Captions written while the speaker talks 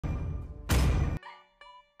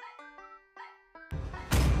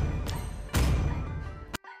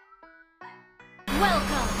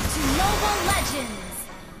Welcome to Mobile Legends!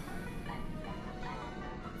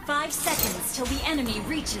 5 seconds till the enemy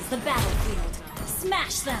reaches the battlefield.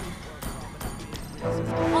 Smash them!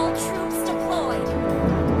 All troops deployed!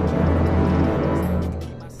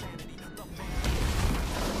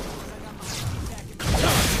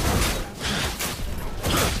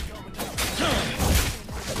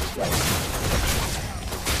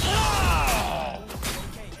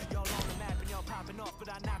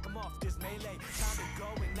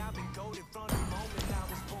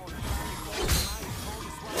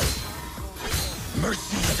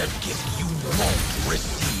 Mercy is a gift you won't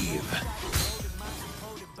receive.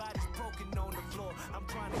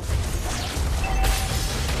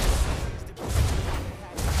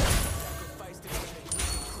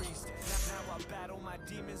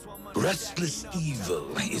 Restless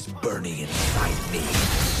evil is burning inside me.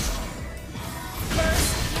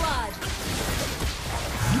 First blood!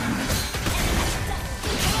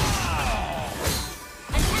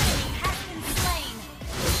 An enemy has been slain!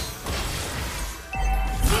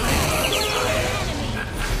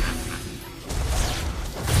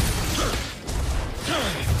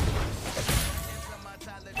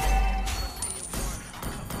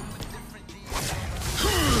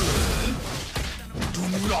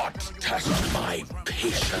 Do not test my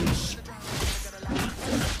patience.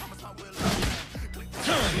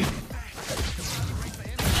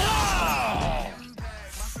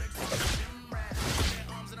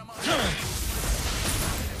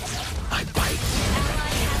 I bite.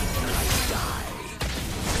 Die.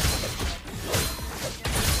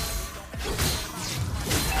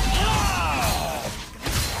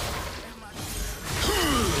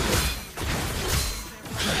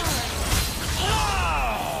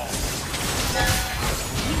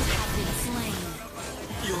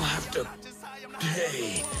 You'll have to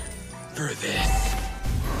pay for this.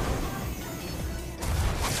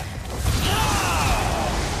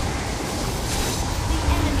 The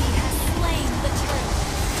enemy has slain the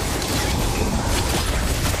turtle.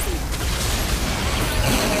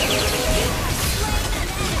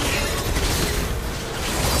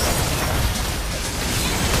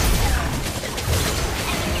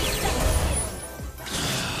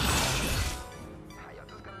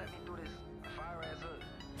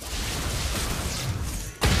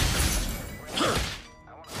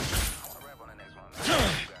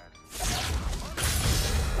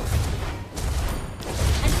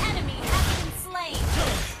 An enemy has been slain.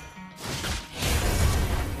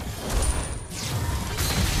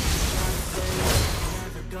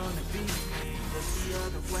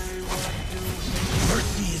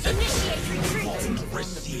 Mercy is a Initiate gift you retreat. won't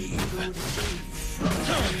receive. An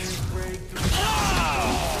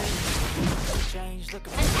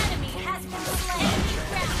enemy has been slain.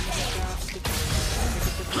 Rampage.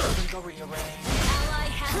 Ally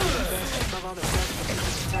has been slain.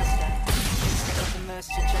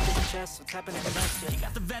 You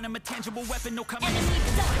got the venom, a tangible weapon, no coming. Enemy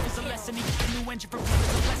double It's a kill. lesson, you get a new engine for peace.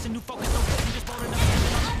 It's a lesson, new focus, no vision, just loading up.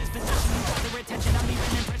 I'm in this position, you got their attention. I'm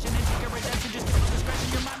leaving impression and take a redemption. Just give it discretion.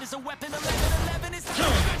 Your mind is a weapon. 11 is the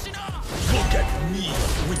discretion. Look at me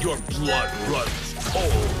when your blood runs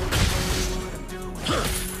cold.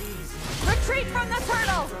 Retreat from the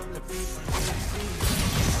turtle!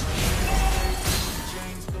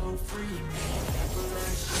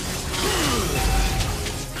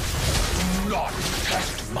 Do not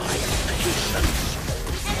test my patience.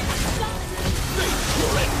 Enemy dominated. Face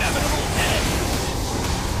your inevitable end.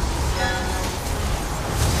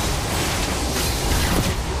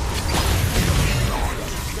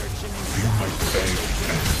 You might beg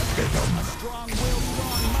and venom. Strong will,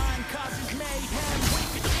 wrong mind causes mayhem. We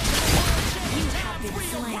could change You have been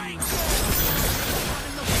slain.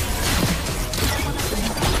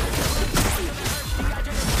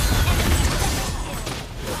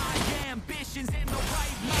 ambitions and the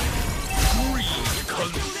right mind. Greed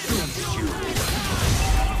consumes you.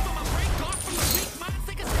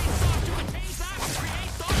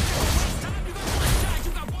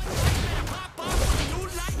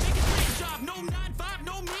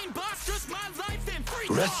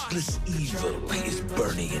 Restless evil is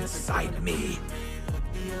burning inside me.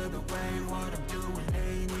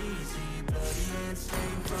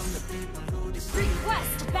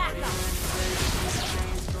 Request backup.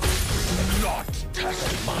 Do not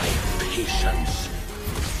test my patience.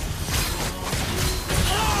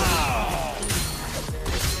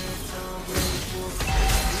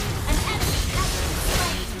 An enemy has been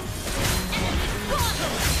slain. Enemy gone.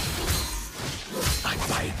 I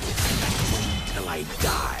bite till I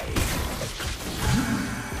die.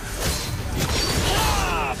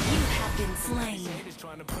 You have been slain.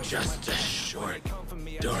 Just a short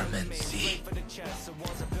dormancy.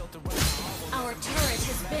 Our turret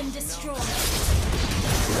has been destroyed.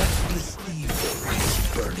 Restless evil is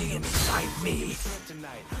burning inside me.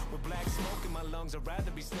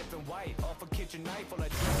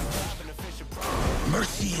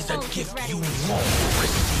 Mercy is a gift you won't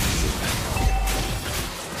receive.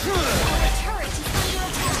 Our turret is under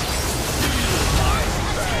attack.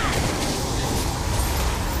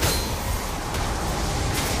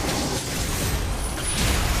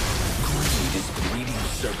 Greed is breeding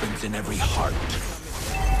serpents in every heart.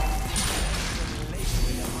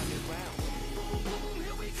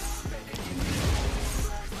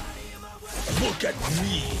 Look at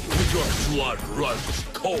me with your blood runs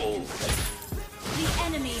cold. The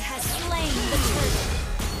enemy has slain the turret.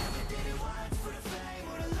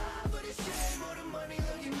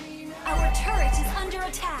 Our turret is under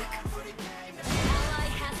attack. An ally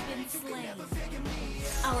has been slain.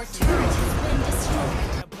 Our turret has been destroyed.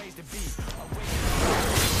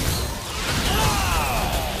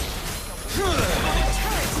 Our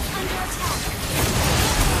turret is under attack.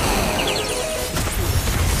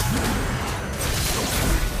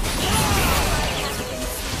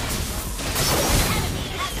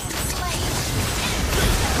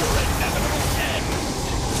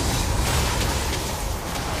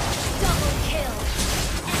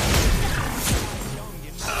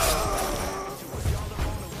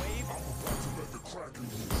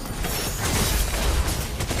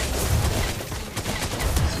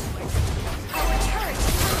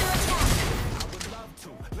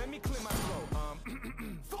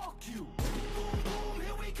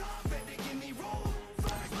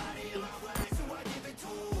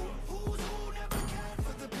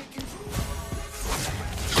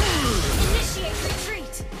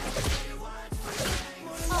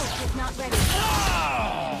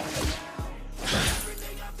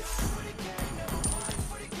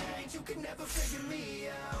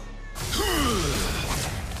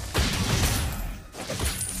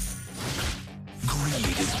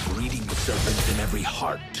 Greed is breeding serpents in every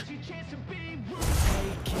heart.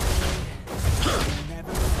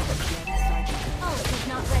 Ult is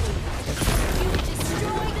not ready. You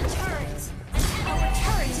destroy the turret. Our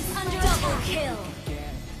turret is under double kill.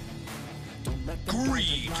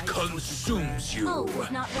 Greed consumes you. Ult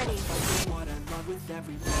is not ready.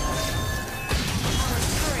 Our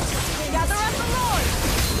turret has been gather up the Lord.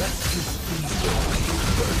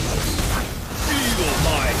 Feel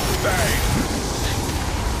my bang!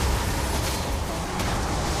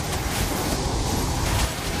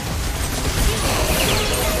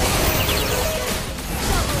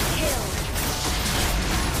 Double kill.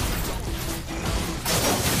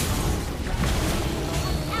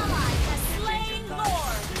 Ally has slain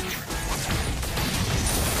Lord.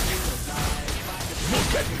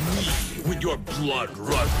 Look at me when your blood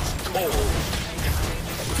runs cold.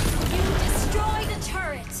 You destroy the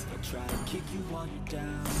turret. Try to kick you while you're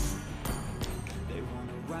down. They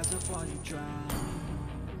wanna rise up while you drown.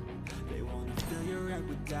 They wanna fill your head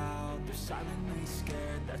with doubt. They're silently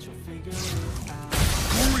scared that you'll figure it out.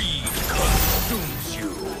 Greed consumes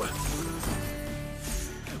you.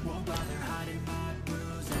 Won't bother hiding my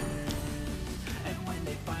bruises. And when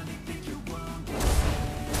they finally think you're wounded,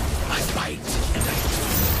 I fight and I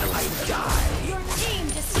kill till I die. Your team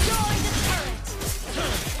destroyed the turret.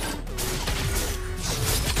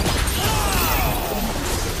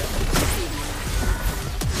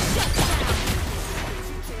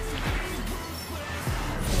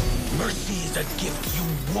 Mercy is a gift you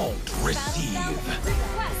won't receive.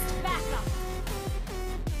 Request backup.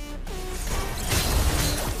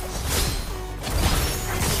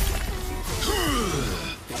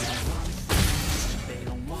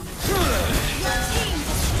 Your team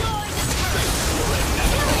destroyed the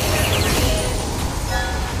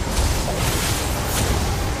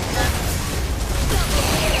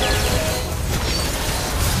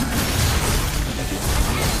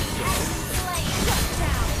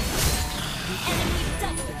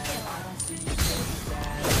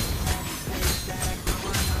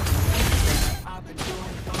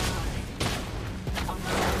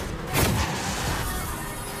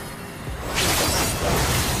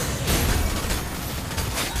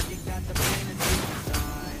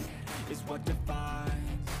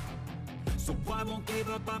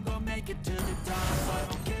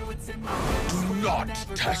Do not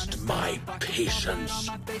test my patience.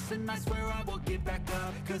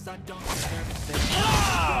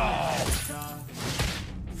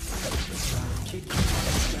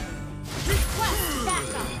 request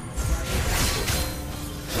backup.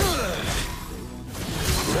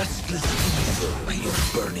 Restless evil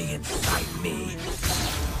is burning inside me.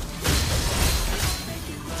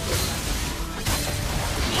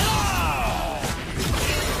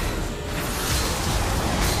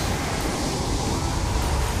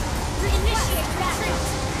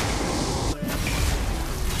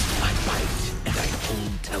 I bite and I pull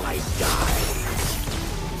till I die.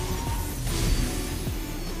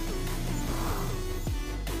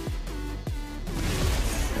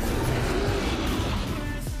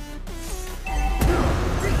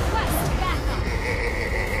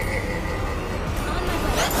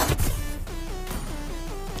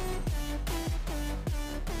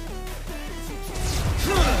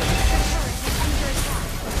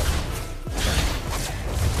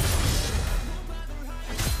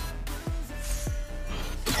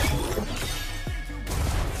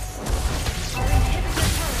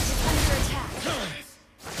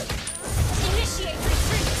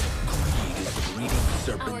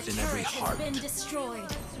 In every heart. Been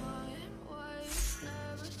destroyed.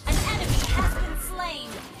 An enemy has been slain.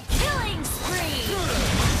 Killing spree.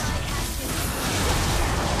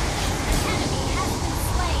 An enemy has been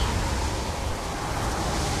slain.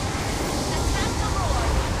 Attack the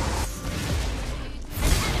Lord.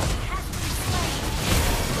 An enemy has been slain.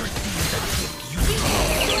 Mercy is a gift you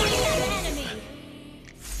Destroy an enemy.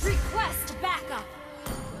 Request backup.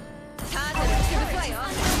 Our turret is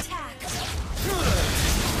under attack.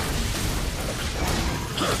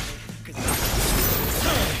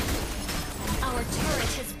 Our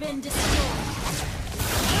turret has been destroyed.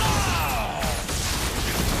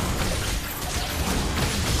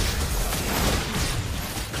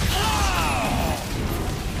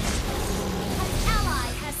 An ally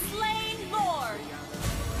has slain Lord.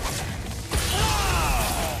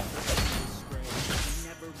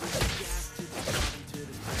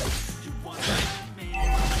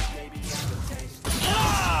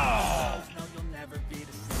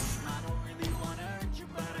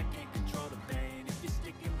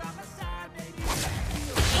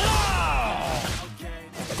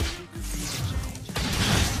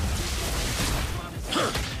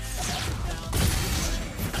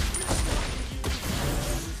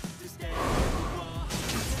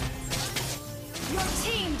 Your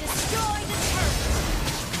team destroyed the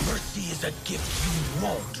turret. Mercy is a gift you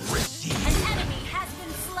won't receive. An enemy has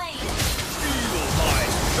been slain. Feel my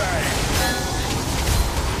fang.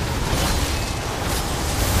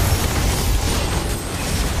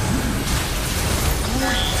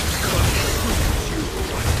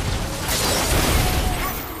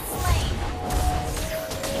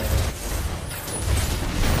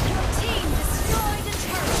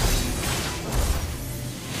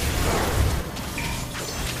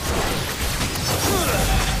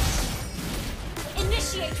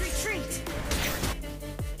 Initiate retreat!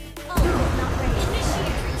 Oh, not ready.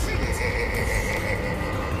 Initiate retreat!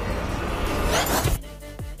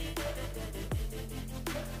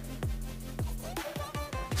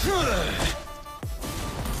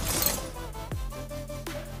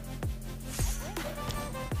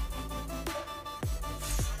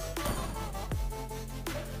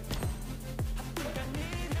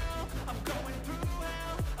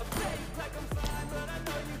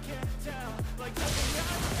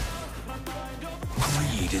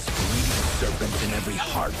 Greed is breeding serpents in every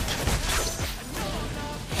heart.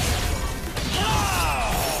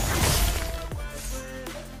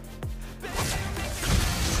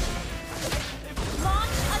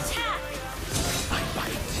 Launch attack! I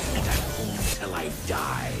bite and I pull till I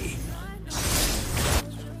die.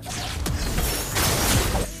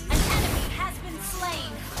 An enemy has been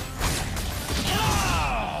slain.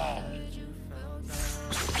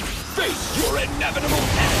 Face your inevitable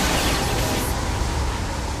end!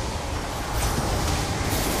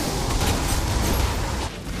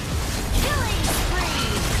 Killing spree!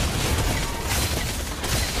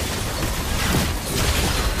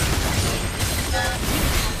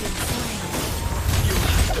 You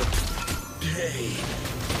have to pay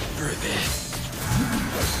for this.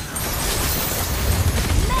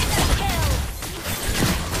 Mega kill!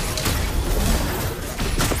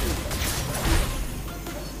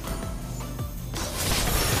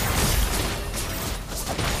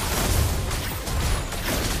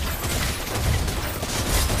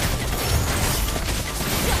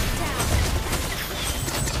 Shut down!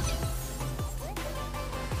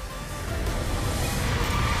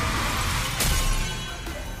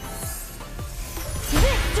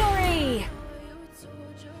 Victory!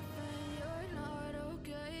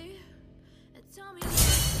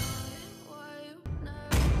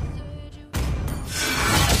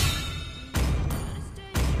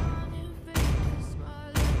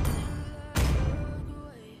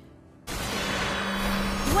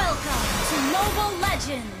 Welcome to Mobile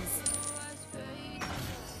Legends!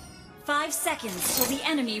 5 seconds till the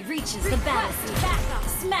enemy reaches the battlefield. Back up!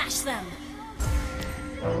 Smash them!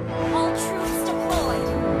 All troops deployed!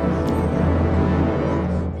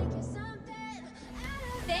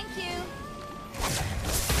 Thank you!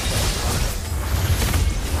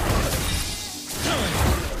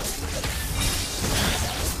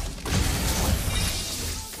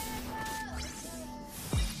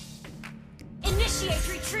 Initiate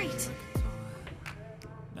retreat!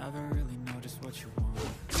 Never really know just what you want.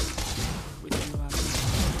 With you,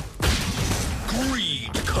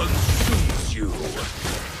 Greed consumes you.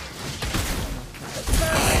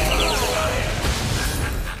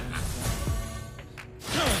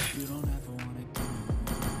 you don't ever want to give me.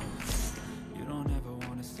 You don't ever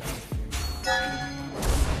want to stop.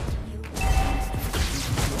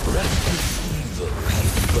 Restless evil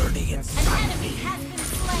is burning An inside enemy me. has been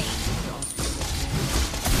slain!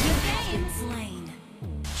 You've been slain!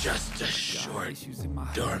 Just a short Using my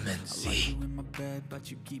dormancy. you in my bed, but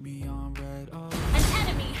you keep me on red. Oh, An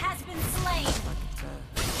enemy has been slain!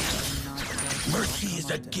 Mercy is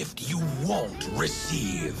a gift you won't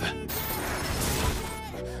receive.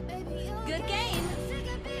 Good game!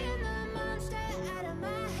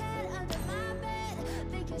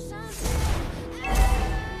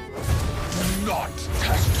 Do not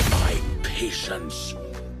test my patience.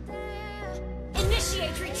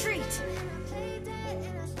 Initiate retreat!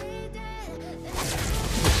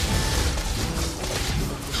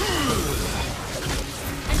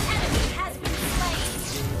 An enemy has been slain!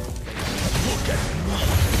 Look at me.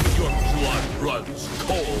 Your blood runs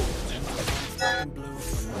cold.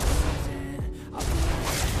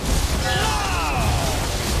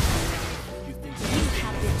 You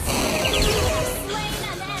have been slain! You have slain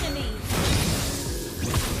an enemy!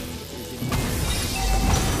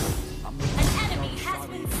 An enemy has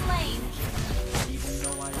been slain! even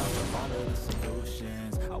though I offer all of the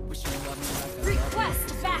solutions, I wish you loved me like I Request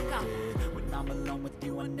backup! did. When I'm alone with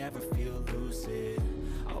you, I never feel lucid.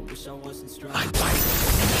 I wish I wasn't strong. I bite.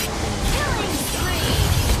 Killing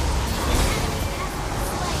spree!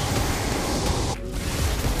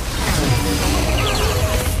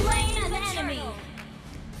 Slain an enemy!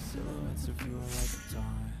 Silhouettes of you are like a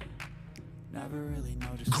taunt. Never really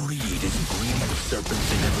know just Greed is breeding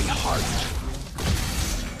serpents in every heart.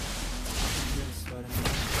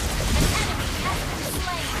 An enemy has been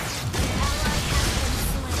slain! Ally has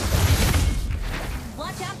been slain!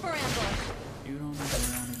 Watch out for ambush! you don't ever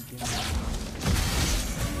wanna give me.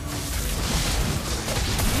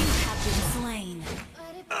 You have been slain!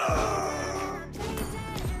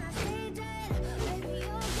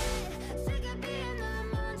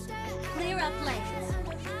 Clear up lanes.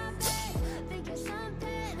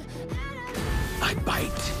 I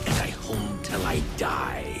bite and I hold till I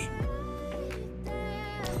die.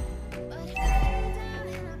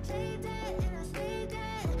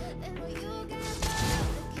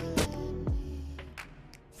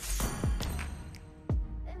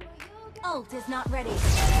 Ult is not ready.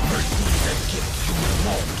 Mercy is a gift you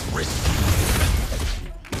won't receive.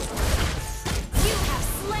 You have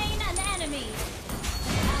slain an enemy!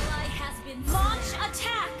 Ally has been launch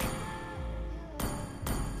attack!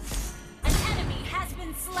 An enemy has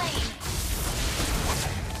been slain!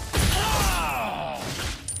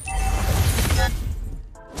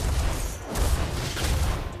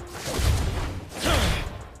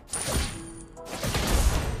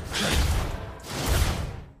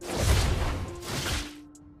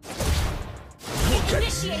 Look at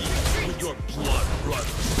Initiate me retreat. when your blood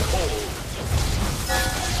runs cold.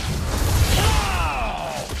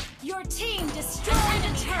 Your team destroyed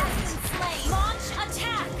a turret! Slain. Launch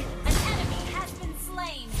attack! An enemy has been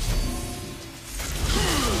slain!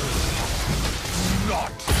 Do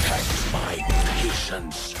not test my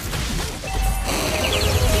patience. You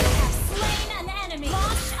have slain an enemy!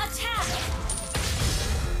 Launch attack!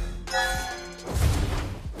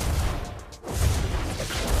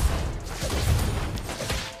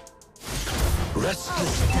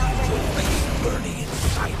 Restless evil is burning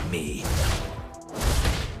inside me.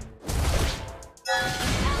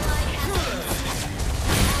 Ally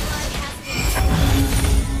has been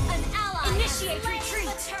slain. An ally initiate retreat!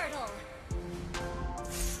 The turtle!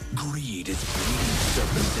 Greed is breeding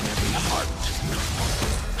serpents in every heart.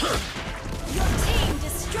 Your team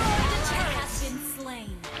destroyed a turret! Has been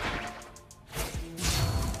slain.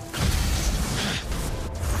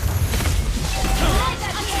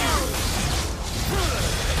 Mega kill!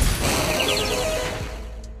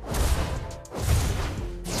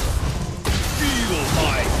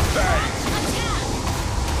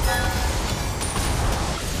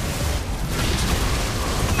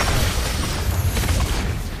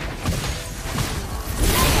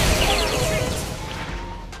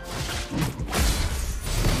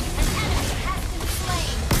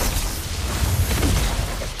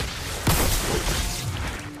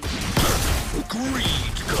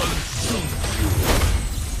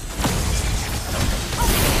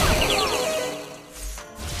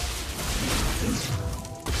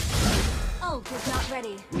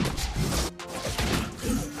 ready.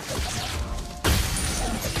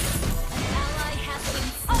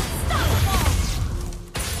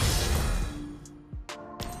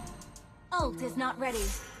 Ult is not ready.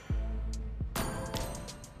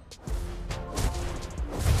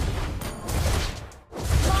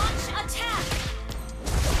 Launch attack!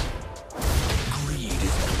 Greed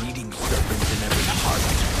is a bleeding serpent in every heart.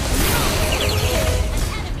 An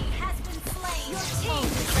enemy has been slain. Your team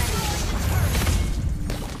is ready.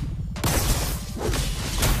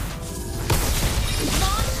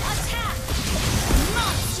 Launch attack!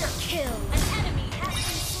 Monster kill! An enemy has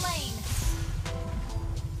been slain.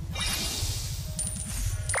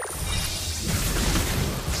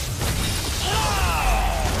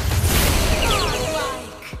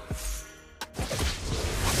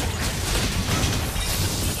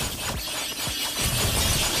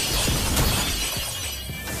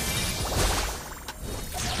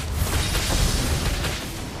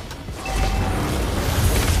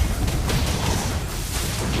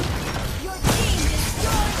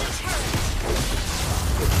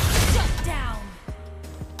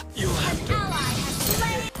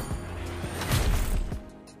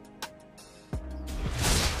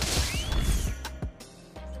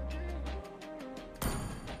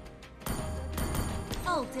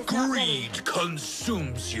 Greed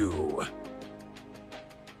consumes you.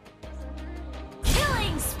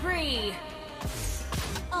 Killing spree!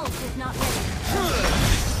 Ult is not ready.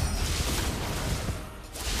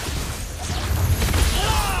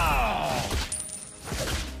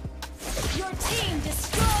 Your team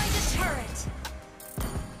destroyed a turret.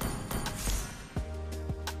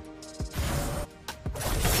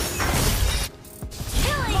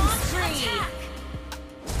 Killing spree! Attack.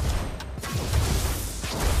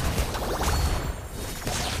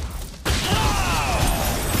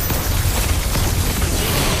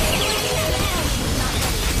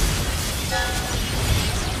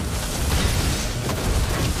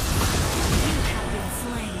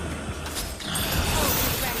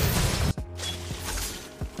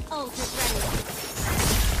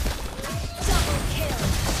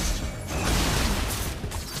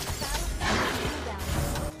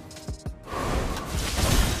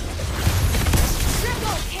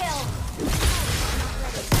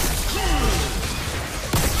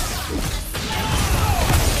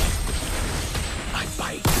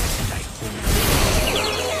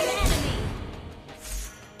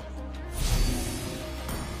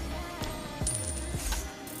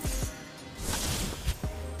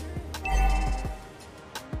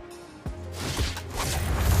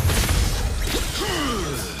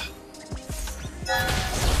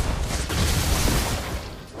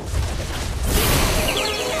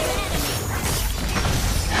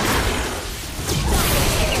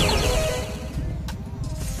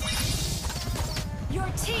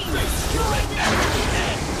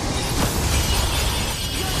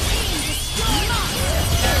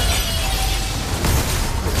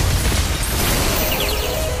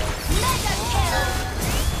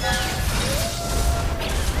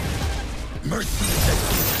 Mercy is a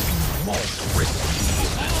gift you won't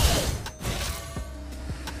receive.